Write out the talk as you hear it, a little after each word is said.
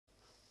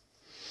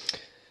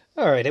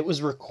Alright, it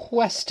was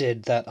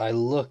requested that I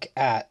look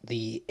at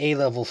the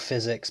A-level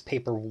physics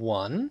paper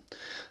 1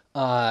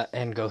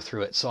 and go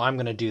through it, so I'm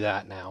going to do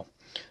that now.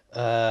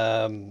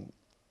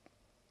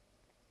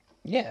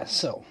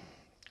 So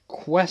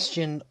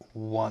question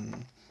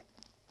 1.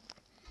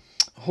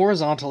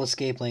 Horizontal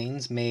escape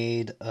lanes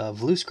made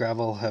of loose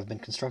gravel have been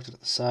constructed at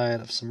the side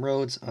of some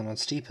roads and on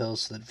steep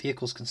hills so that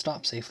vehicles can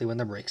stop safely when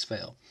their brakes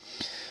fail.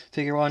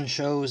 Figure 1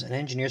 shows an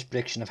engineer's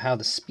prediction of how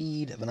the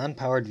speed of an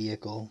unpowered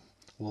vehicle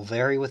will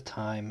vary with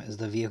time as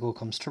the vehicle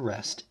comes to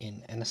rest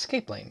in an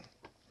escape lane.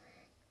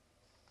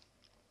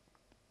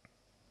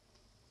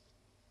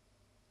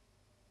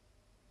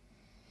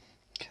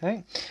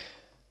 Okay.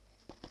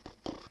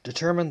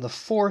 Determine the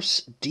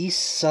force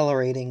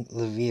decelerating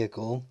the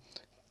vehicle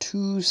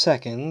 2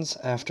 seconds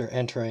after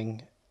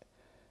entering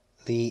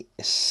the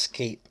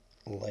escape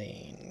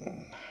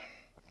lane.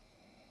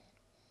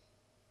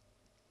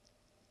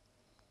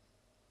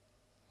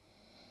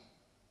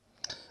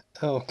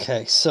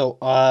 Okay, so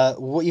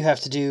what you have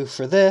to do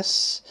for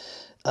this,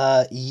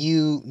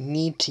 you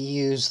need to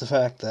use the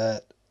fact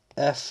that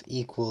F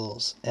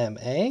equals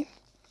ma.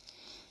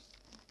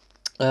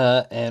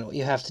 And what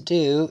you have to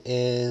do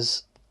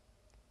is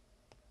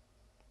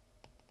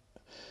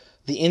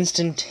the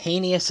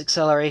instantaneous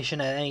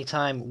acceleration at any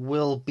time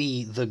will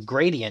be the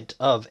gradient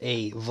of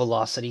a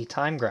velocity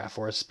time graph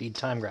or a speed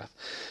time graph.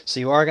 So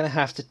you are going to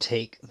have to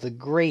take the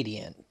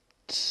gradient,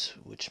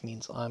 which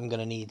means I'm going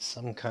to need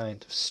some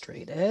kind of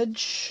straight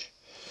edge.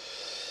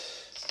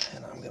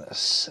 And I'm going to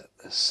set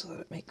this so that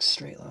it makes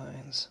straight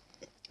lines.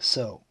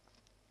 So,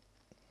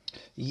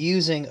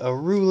 using a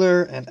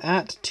ruler, and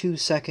at 2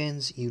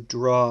 seconds, you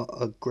draw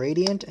a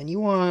gradient, and you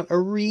want a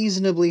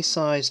reasonably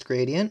sized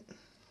gradient.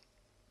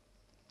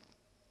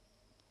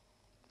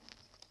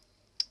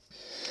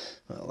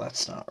 Well,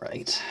 that's not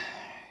right.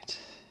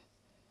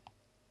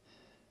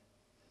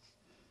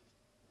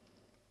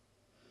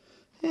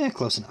 Yeah,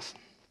 close enough.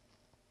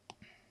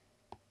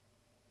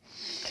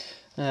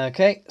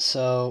 Okay,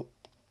 so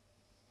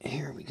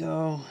here we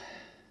go.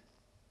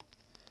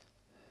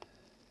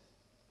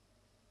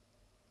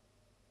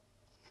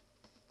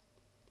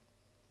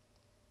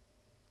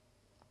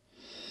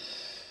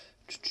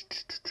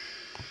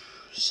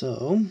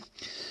 So,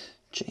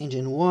 change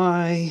in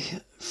y,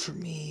 for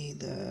me,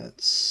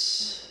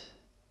 that's,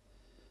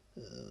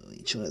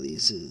 each one of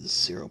these is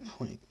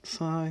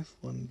 0.5,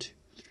 1, 2,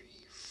 3,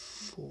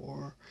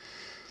 4,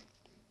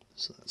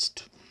 so that's,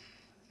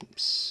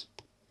 oops.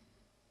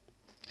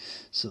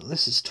 So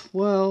this is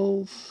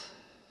 12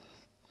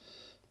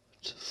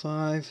 to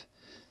 5,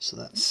 so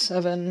that's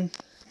 7,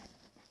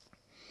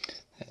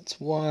 that's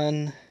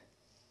 1,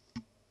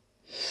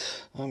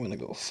 I'm going to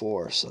go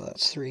 4, so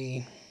that's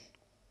 3.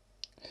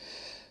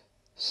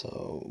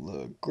 So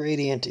the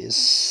gradient is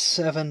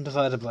 7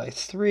 divided by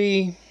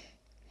 3.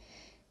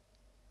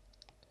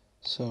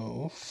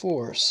 So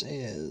force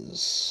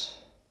is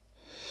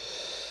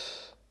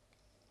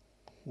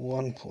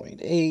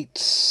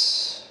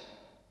 1.8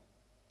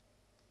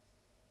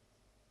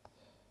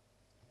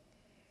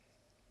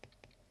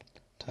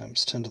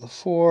 times 10 to the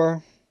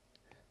 4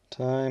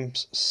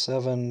 times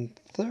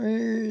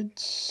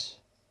 7/3.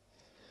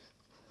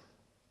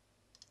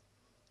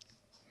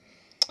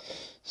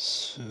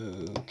 So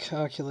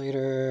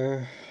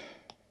calculator,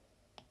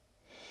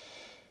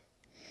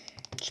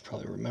 just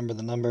probably remember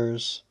the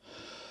numbers.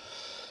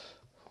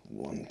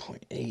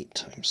 1.8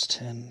 times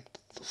 10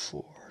 to the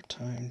 4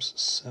 times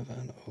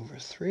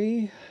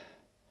 7/3.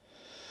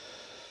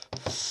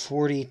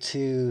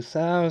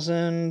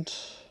 42,000.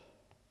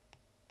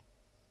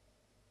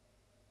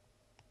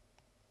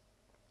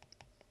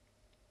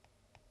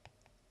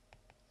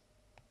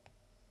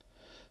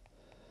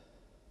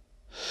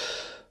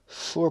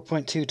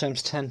 .2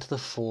 times 10 to the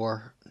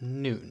 4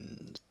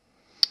 newtons.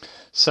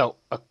 So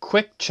a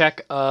quick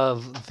check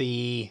of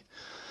the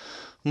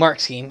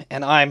mark scheme,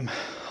 and I'm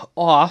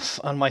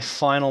off on my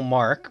final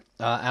mark,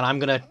 and I'm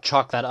going to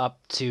chalk that up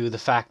to the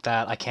fact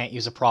that I can't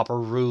use a proper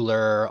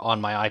ruler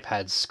on my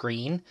iPad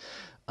screen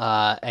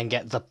and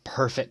get the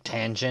perfect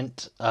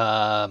tangent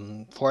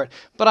for it,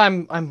 but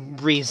I'm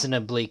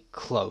reasonably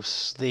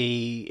close.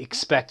 The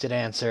expected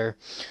answer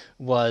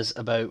was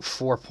about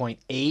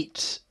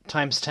 4.8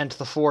 times 10 to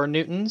the 4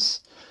 newtons,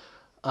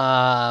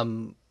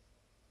 and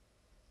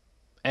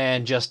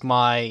just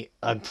my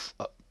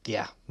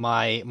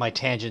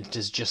tangent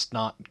is just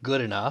not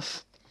good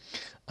enough,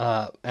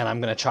 and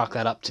I'm going to chalk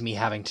that up to me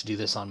having to do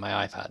this on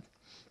my iPad.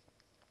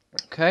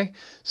 Okay,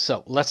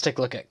 so let's take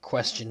a look at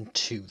question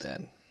 2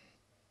 then.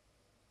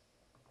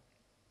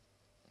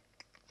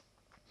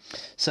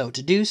 So,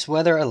 deduce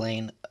whether a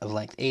lane of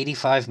length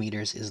 85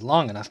 meters is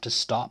long enough to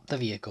stop the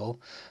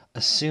vehicle,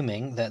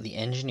 assuming that the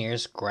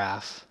engineer's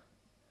graph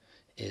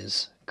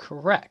is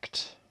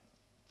correct.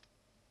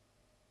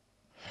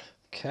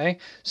 Okay,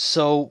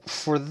 so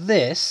for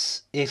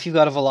this, if you've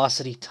got a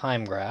velocity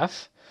time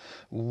graph,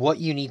 what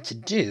you need to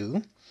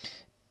do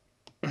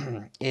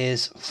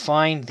is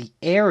find the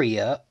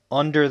area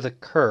under the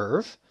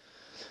curve,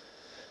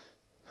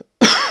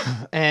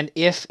 and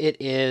if it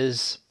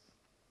is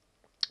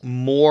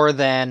more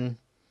than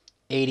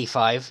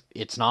 85,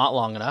 it's not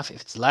long enough.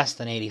 If it's less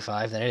than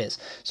 85, then it is.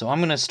 So I'm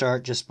going to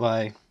start just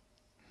by...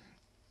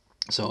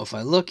 So if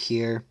I look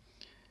here,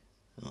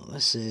 well,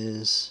 this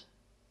is...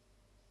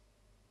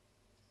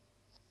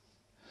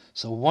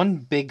 So one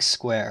big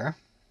square.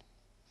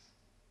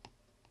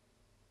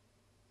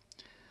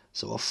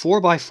 So a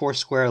 4x4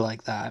 square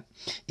like that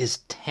is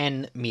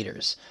 10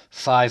 meters,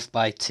 5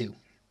 by 2.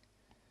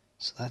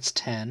 So that's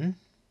 10.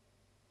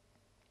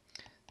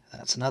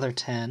 That's another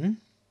 10.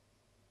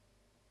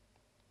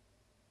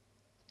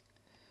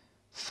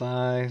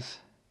 5,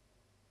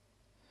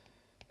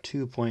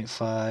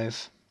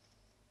 2.5.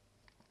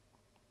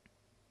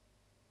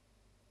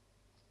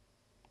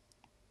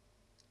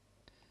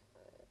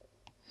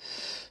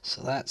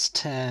 So that's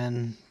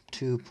 10,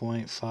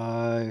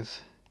 2.5.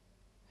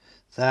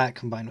 That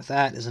combined with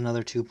that is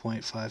another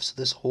 2.5. So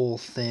this whole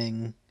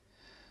thing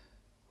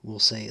we'll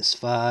say is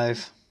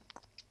 5.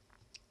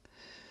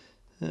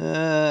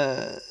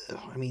 I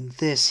mean,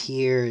 this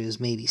here is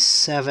maybe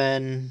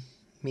 7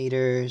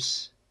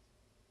 meters.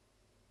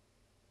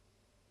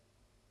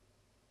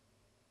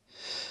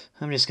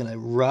 I'm just going to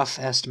rough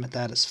estimate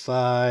that as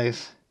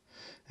 5.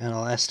 And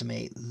I'll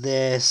estimate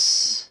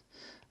this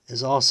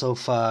is also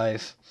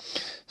 5.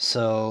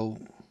 So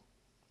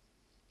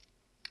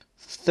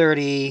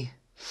 30,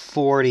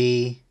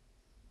 40,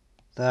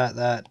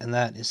 that, and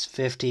that is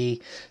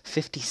 50,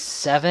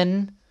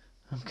 57.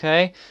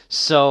 Okay,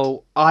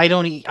 so I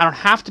don't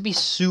have to be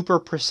super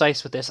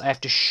precise with this. I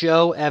have to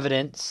show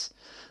evidence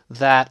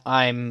that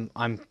I'm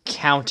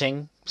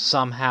counting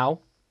somehow.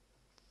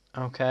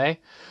 Okay,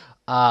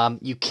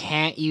 you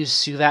can't use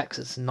suvac because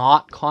it's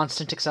not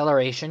constant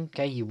acceleration.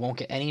 Okay, you won't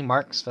get any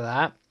marks for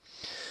that.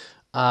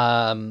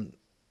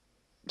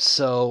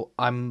 So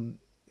I'm,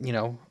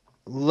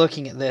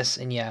 looking at this,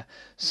 and yeah,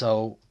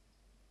 so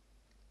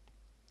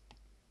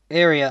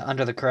area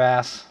under the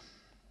graph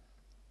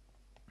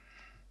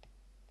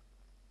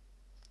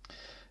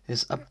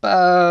is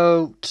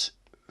about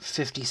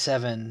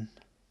 57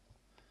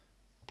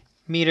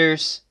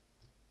 meters.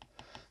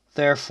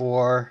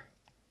 Therefore,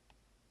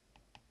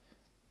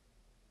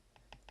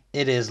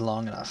 it is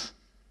long enough.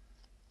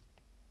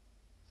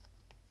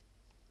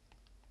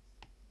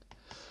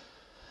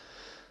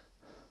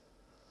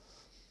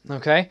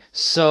 Okay,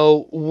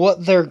 so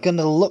what they're going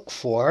to look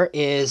for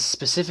is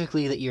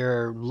specifically that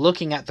you're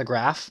looking at the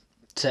graph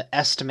to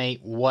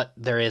estimate what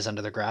there is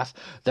under the graph.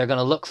 They're going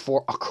to look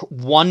for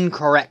one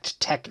correct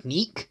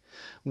technique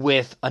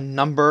with a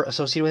number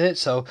associated with it.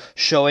 So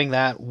showing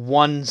that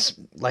one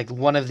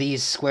of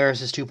these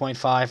squares is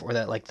 2.5, or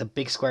that like the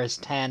big square is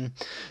 10.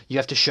 You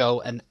have to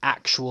show an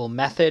actual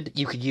method.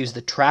 You could use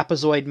the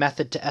trapezoid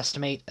method to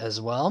estimate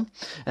as well.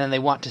 And then they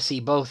want to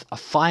see both a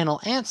final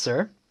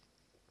answer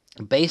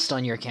based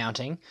on your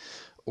counting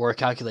or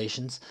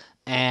calculations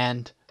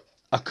and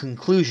a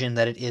conclusion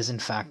that it is in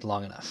fact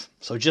long enough.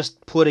 So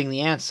just putting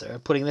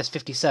this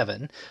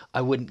 57,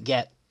 I wouldn't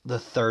get the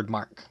third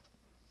mark.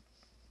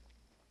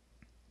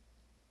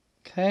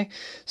 Okay,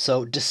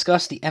 so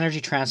discuss the energy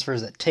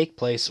transfers that take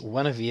place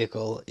when a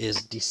vehicle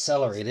is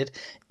decelerated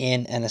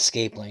in an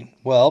escape lane.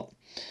 Well,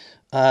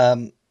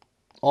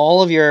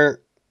 all of your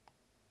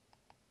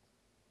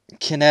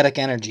kinetic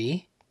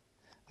energy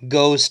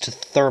goes to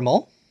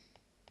thermal.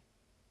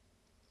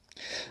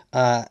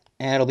 And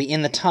it'll be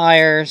in the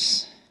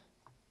tires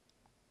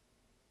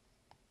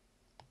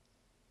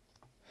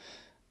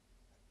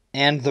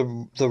and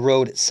the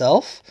road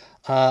itself.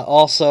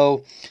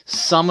 Also,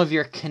 some of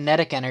your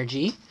kinetic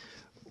energy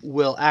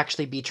will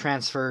actually be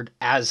transferred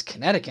as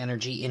kinetic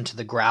energy into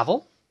the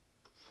gravel.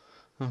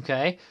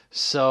 Okay,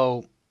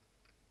 so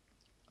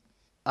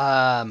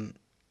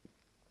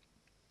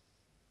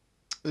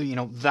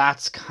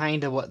that's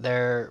kind of what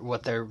they're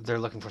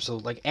looking for. So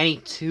like any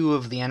two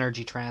of the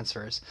energy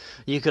transfers,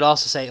 you could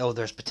also say, oh,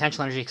 there's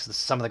potential energy because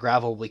some of the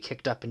gravel will be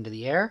kicked up into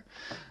the air.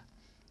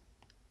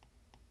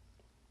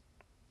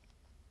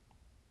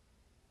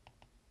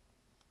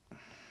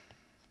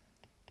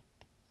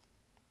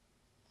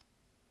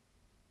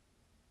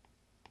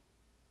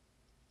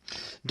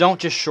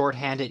 Don't just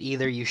shorthand it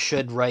either. You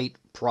should write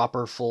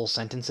proper full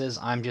sentences.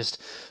 I'm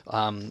just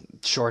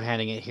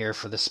shorthanding it here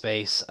for the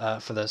space,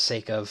 for the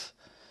sake of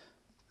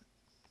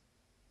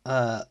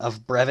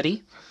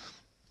brevity.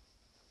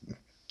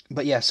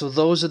 But yeah, so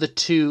those are the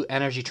two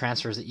energy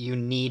transfers that you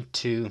need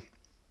to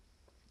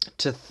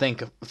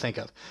think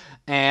of,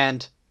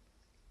 and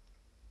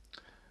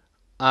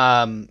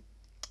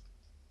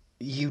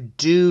you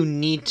do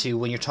need to,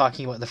 when you're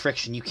talking about the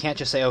friction, you can't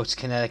just say, oh, it's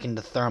kinetic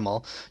into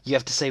thermal. You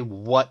have to say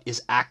what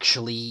is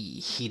actually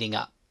heating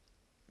up.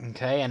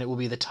 Okay, and it will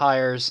be the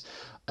tires.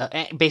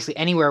 Basically,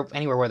 anywhere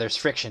where there's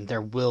friction,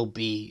 there will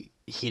be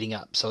heating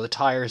up. So the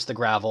tires, the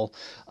gravel.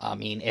 I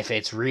mean, if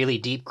it's really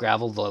deep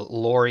gravel, the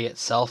lorry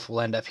itself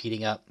will end up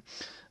heating up.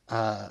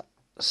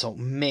 So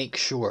make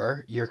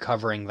sure you're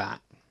covering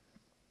that.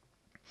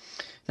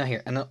 Now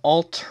here, an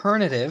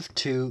alternative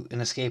to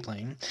an escape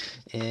lane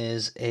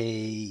is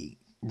a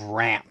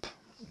ramp.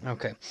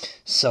 Okay,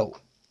 so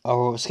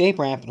our escape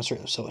ramp,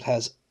 so it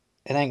has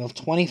an angle of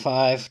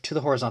 25 to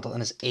the horizontal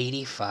and is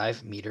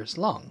 85 meters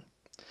long.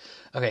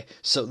 Okay,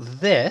 so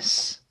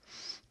this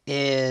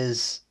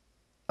is,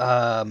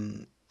 I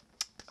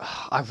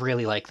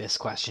really like this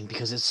question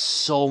because it's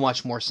so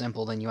much more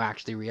simple than you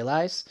actually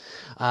realize.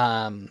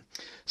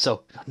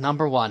 So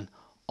number one,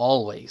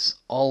 always,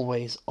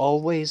 always,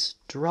 always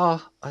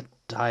draw a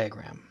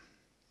diagram.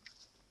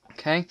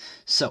 Okay,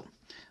 so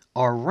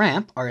our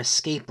ramp, our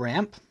escape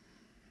ramp,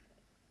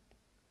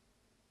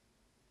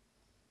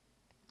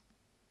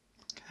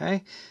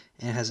 okay,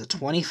 and it has a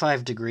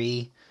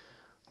 25-degree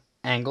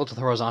angle to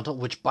the horizontal,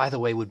 which, by the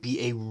way, would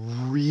be a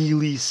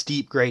really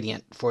steep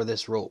gradient for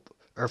this rope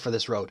or for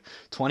this road.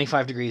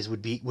 25 degrees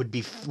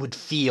would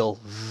feel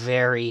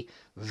very,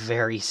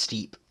 very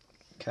steep.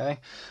 Okay,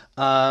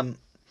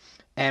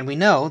 and we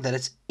know that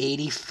it's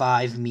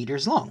 85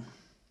 meters long.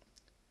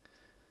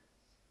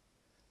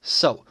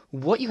 So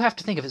what you have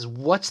to think of is,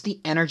 what's the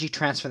energy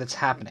transfer that's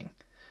happening?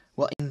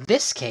 Well, in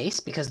this case,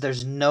 because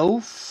there's no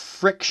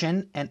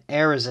friction and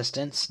air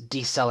resistance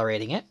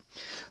decelerating it,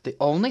 the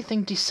only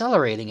thing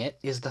decelerating it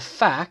is the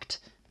fact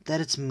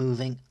that it's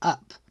moving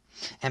up.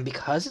 And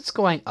because it's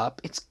going up,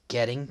 it's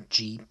getting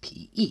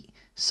GPE.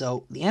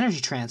 So the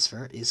energy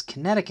transfer is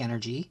kinetic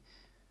energy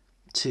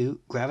to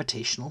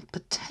gravitational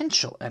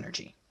potential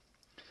energy.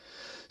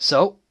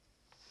 So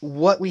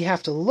what we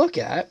have to look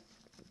at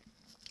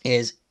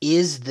is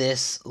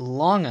this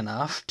long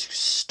enough to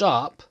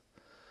stop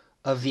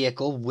a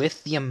vehicle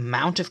with the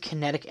amount of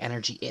kinetic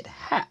energy it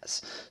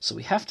has? So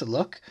we have to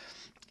look,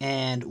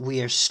 and we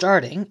are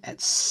starting at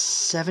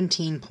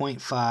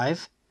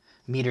 17.5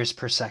 meters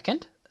per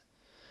second.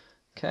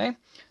 Okay,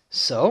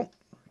 so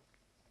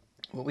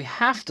what we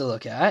have to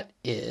look at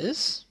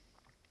is,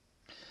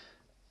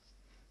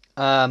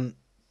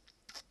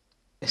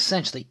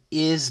 essentially,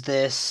 is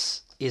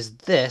this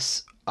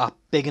a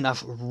big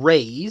enough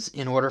raise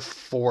in order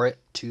for it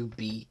to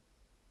be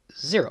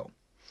 0?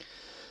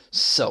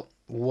 So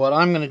what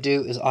I'm going to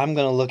do is I'm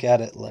going to look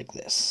at it like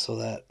this, so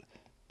that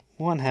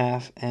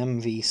 1/2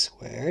 mv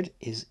squared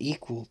is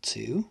equal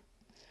to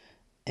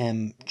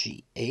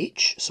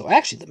mgh. So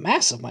actually the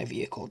mass of my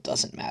vehicle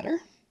doesn't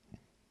matter.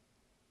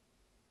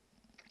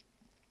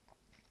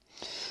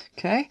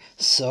 Okay,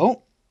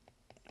 so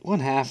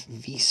 1/2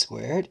 v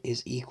squared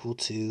is equal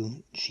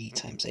to g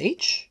times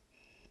h.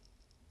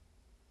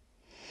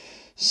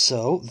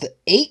 So the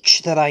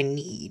h that I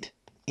need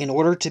in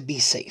order to be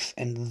safe,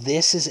 and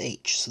this is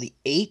h, so the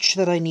h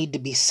that I need to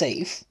be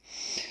safe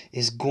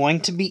is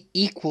going to be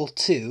equal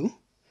to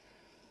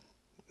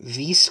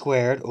v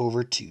squared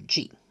over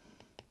 2g.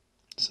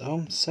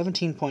 So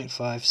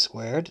 17.5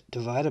 squared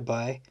divided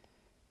by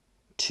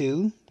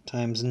 2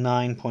 times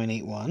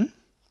 9.81.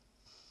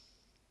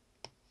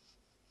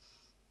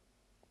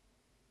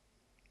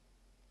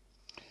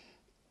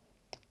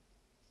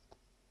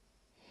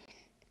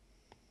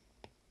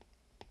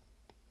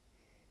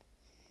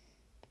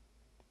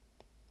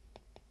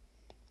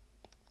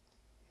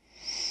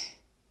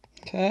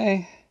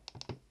 Okay,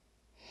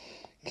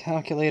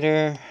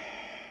 calculator.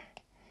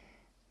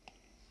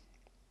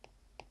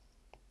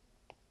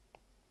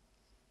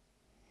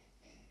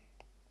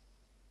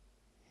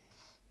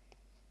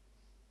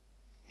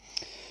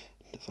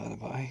 Divided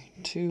by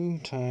 2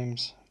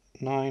 times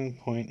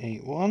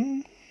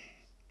 9.81.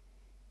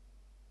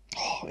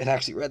 Oh, it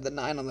actually read the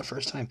 9 on the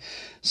first time.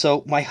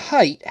 So my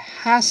height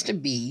has to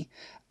be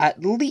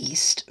at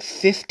least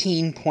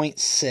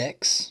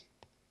 15.6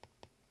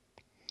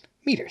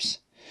 meters.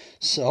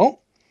 So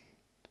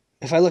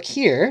if I look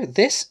here,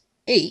 this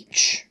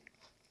h,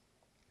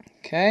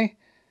 okay,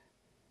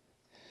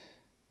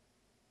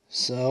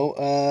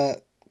 so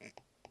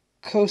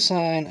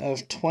cosine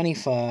of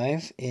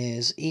 25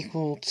 is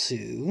equal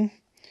to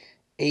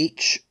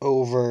h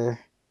over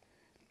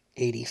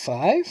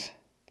 85.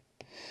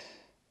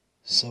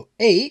 So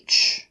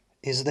h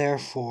is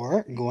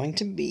therefore going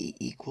to be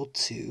equal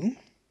to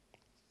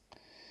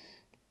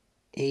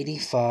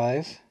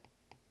 85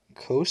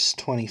 cos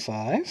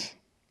 25.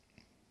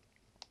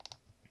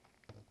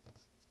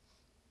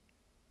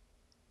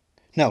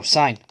 No,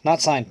 sine, not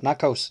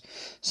cos.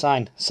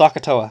 Sine,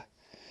 SOHCAHTOA.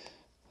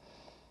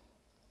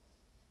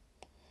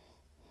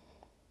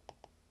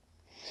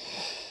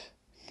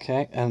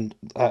 Okay, and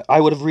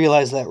I would have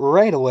realized that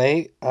right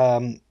away.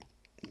 So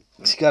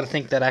you got to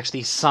think that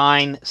actually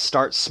sine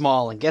starts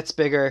small and gets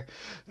bigger,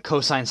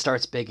 cosine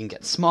starts big and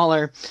gets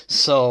smaller.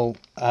 So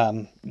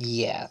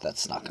yeah,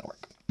 that's not going to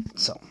work.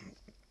 So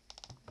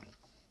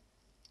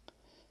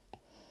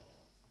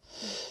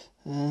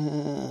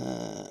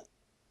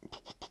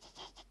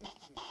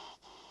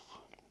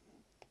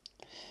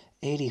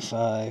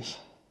 85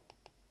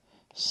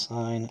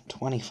 sine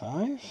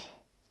 25.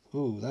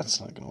 Ooh, that's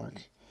not going to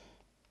work.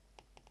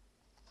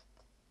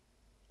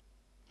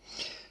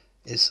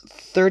 Is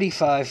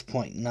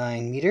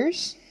 35.9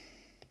 meters.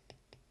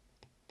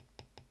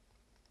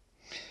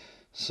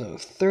 So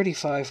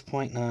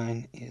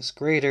 35.9 is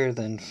greater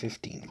than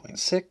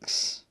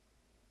 15.6.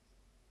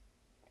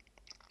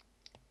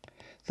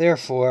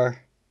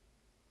 Therefore,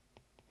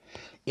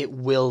 it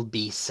will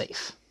be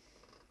safe.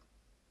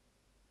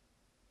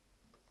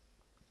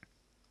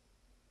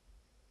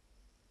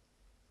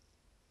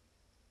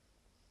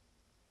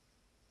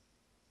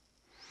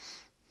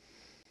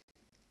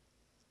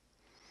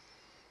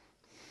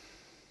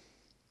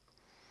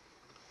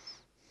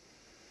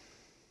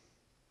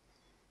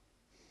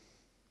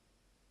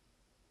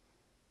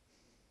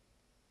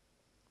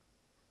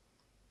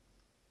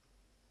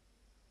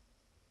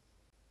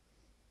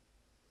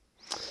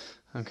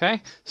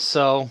 Okay,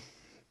 so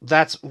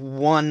that's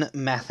one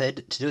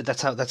method to do it.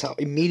 That's how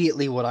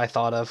immediately what I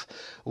thought of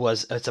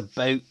was it's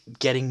about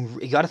getting.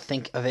 You got to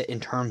think of it in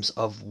terms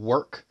of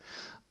work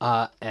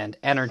and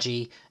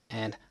energy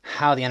and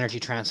how the energy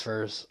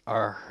transfers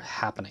are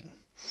happening.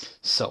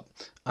 So,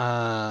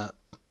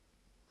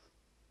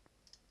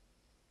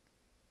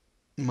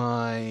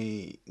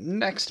 my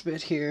next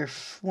bit here,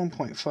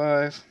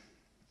 1.5.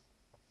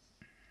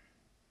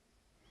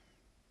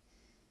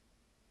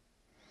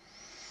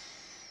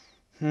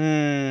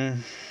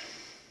 Hmm.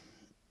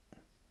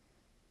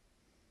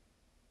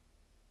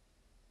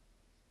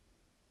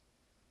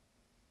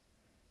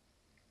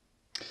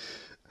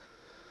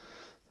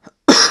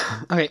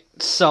 Okay,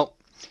 so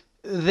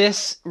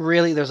this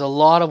really, there's a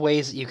lot of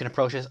ways that you can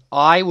approach this.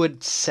 I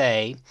would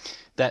say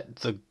that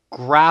the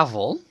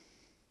gravel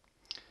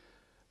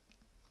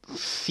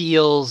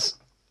feels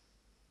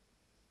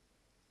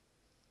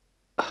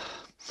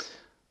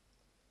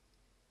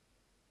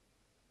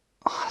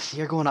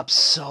you're going up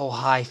so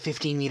high.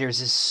 15 meters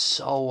is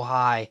so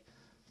high.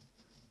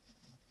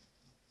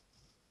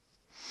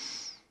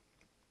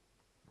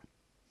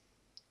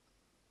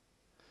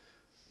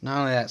 Not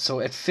only that,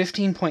 so at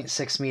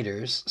 15.6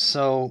 meters,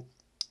 so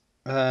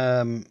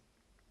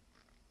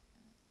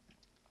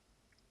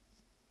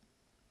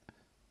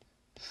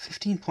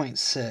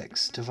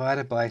 15.6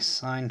 divided by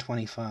sine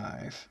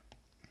 25.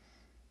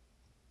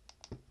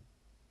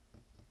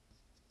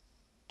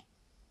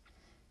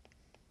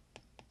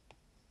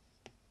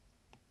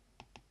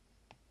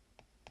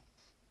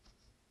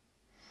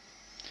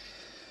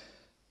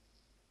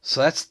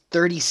 So that's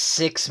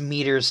 36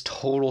 meters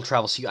total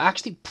travel. So you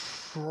actually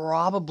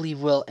probably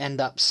will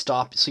end up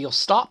stopping. So you'll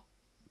stop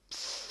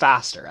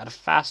faster, at a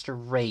faster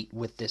rate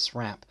with this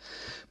ramp.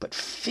 But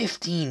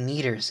 15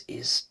 meters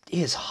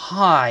is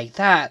high.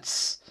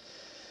 That's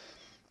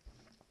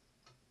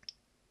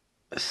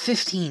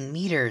 15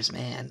 meters,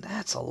 man.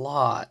 That's a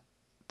lot.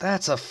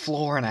 That's a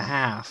floor and a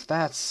half.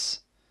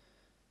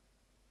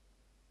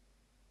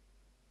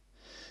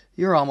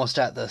 You're almost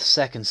at the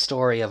second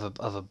story of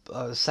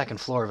a second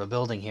floor of a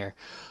building here.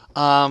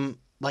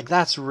 Like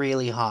that's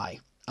really high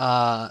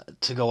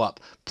to go up.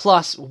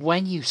 Plus,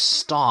 when you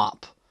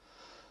stop,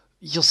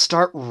 you'll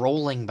start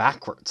rolling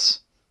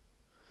backwards.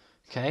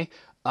 Okay.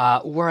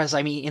 Whereas,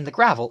 I mean, in the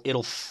gravel,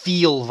 it'll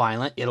feel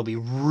violent. It'll be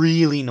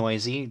really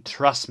noisy.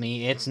 Trust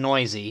me, it's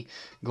noisy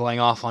going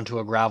off onto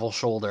a gravel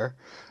shoulder.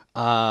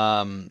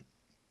 Um,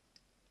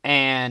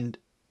 and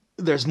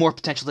there's more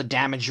potential to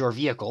damage your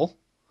vehicle.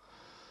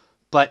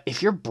 But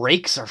if your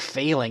brakes are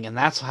failing, and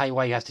that's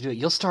why you have to do it,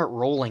 you'll start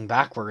rolling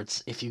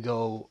backwards if you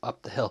go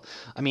up the hill.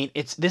 I mean,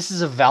 this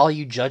is a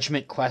value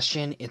judgment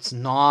question. It's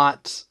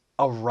not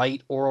a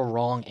right or a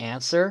wrong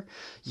answer.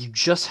 You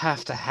just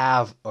have to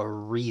have a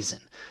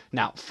reason.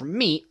 Now, for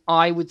me,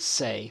 I would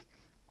say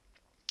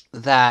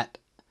that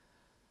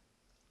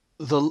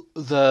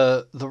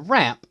the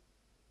ramp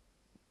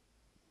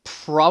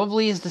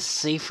probably is the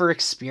safer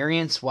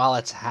experience while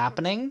it's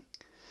happening.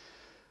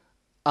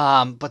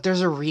 But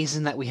there's a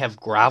reason that we have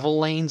gravel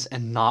lanes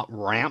and not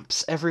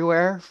ramps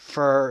everywhere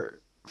for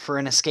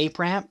an escape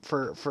ramp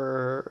for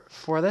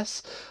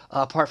this.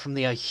 Apart from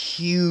the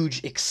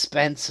huge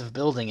expense of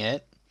building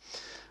it,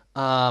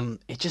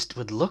 it just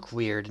would look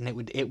weird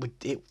and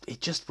it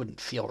just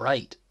wouldn't feel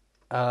right.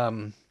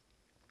 Um,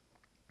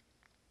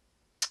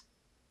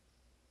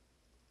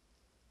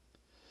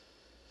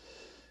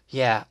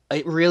 yeah,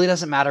 it really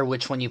doesn't matter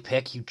which one you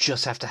pick. You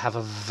just have to have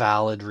a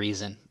valid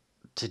reason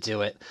to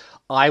do it.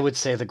 I would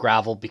say the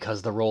gravel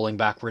because the rolling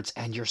backwards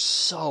and you're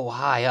so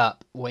high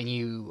up when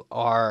you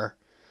are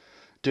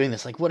doing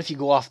this. Like, what if you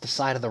go off the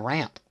side of the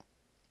ramp?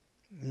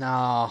 No,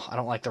 I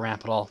don't like the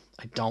ramp at all.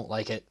 I don't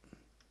like it.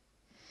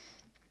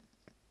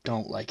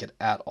 Don't like it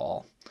at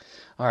all.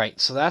 All right,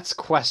 so that's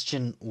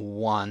question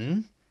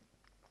one.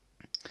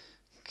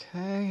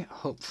 Okay,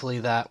 hopefully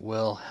that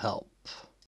will help.